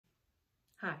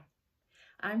Hi,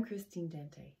 I'm Christine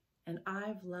Dente, and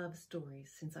I've loved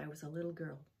stories since I was a little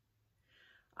girl.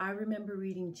 I remember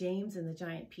reading James and the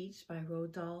Giant Peach by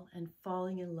Roald Dahl and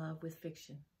falling in love with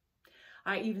fiction.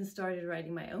 I even started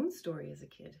writing my own story as a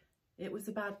kid. It was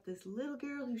about this little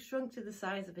girl who shrunk to the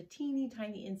size of a teeny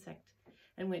tiny insect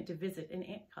and went to visit an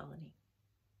ant colony.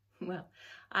 Well,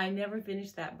 I never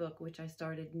finished that book, which I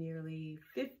started nearly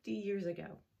 50 years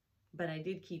ago, but I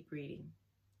did keep reading.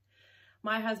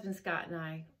 My husband Scott and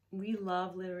I, we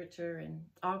love literature and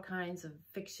all kinds of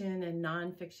fiction and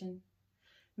nonfiction.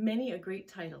 Many a great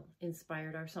title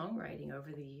inspired our songwriting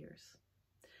over the years.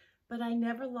 But I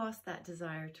never lost that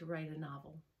desire to write a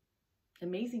novel.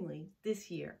 Amazingly,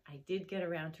 this year I did get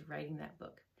around to writing that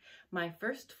book. My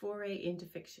first foray into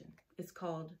fiction is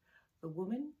called The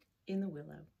Woman in the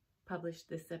Willow, published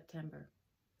this September.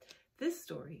 This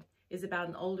story is about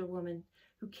an older woman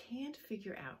who can't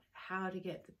figure out how to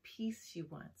get the peace she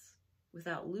wants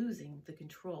without losing the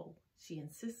control she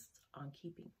insists on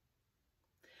keeping.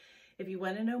 If you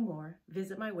want to know more,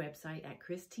 visit my website at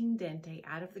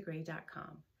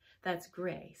christinedenteoutofthegray.com. That's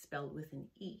gray spelled with an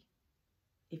E.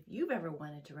 If you've ever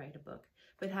wanted to write a book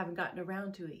but haven't gotten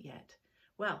around to it yet,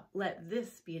 well, let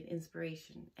this be an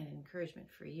inspiration and encouragement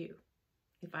for you.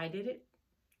 If I did it,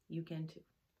 you can too.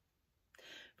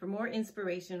 For more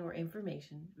inspiration or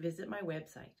information, visit my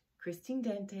website,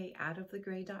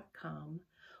 christinedenteoutofthegray.com,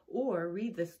 or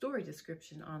read the story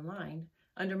description online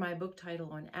under my book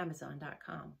title on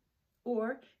amazon.com.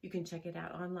 Or you can check it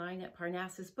out online at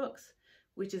Parnassus Books,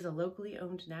 which is a locally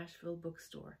owned Nashville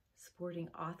bookstore supporting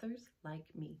authors like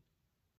me.